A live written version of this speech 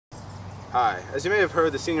Hi. As you may have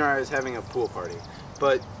heard, the senior high is having a pool party.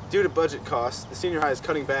 But due to budget costs, the senior high is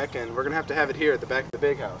cutting back and we're going to have it here at the back of the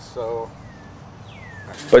big house, so...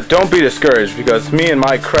 But don't be discouraged, because me and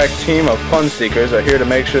my crack team of fun seekers are here to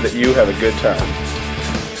make sure that you have a good time.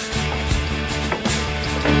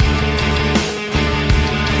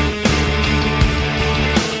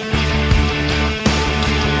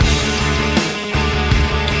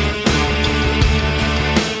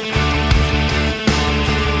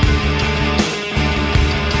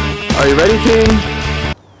 Are you ready, team?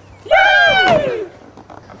 Yay!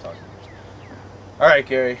 I'm talking. Alright,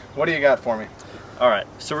 Gary, what do you got for me? Alright,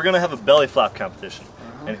 so we're going to have a belly flop competition.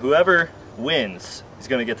 And whoever wins is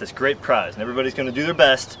going to get this great prize. And everybody's going to do their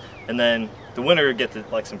best. And then the winner gets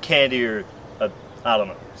like some candy or, I don't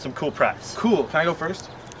know, some cool prize. Cool. Can I go first?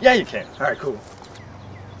 Yeah, you can. Alright, cool.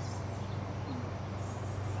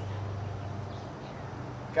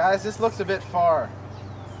 Guys, this looks a bit far.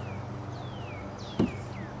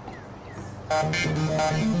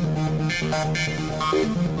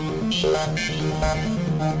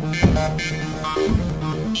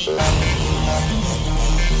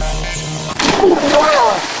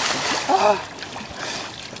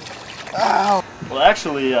 Well,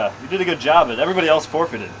 actually, you did a good job, but everybody else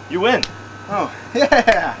forfeited. You win. Oh,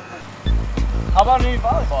 yeah! How about any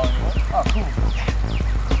volleyball? Oh, cool.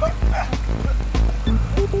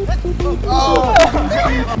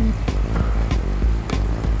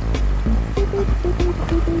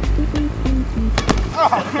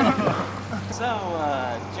 So,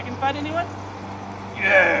 chicken fight anyone?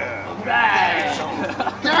 Yeah! Right!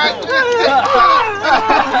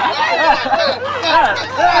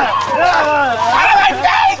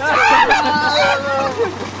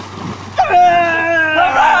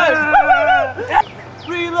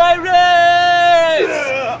 Relay race!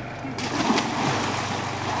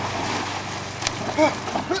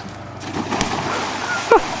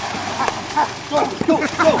 Go!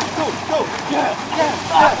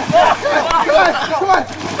 Come on!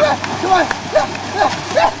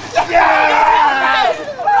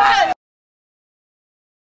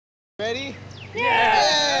 Ready? Yeah!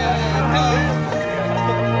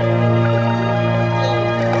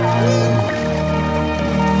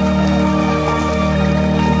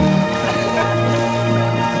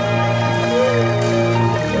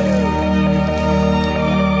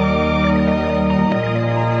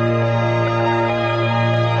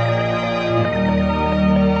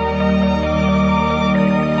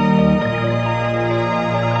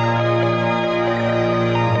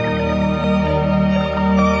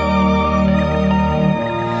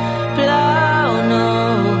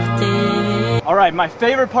 Alright, my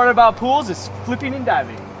favorite part about pools is flipping and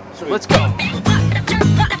diving. So let's go.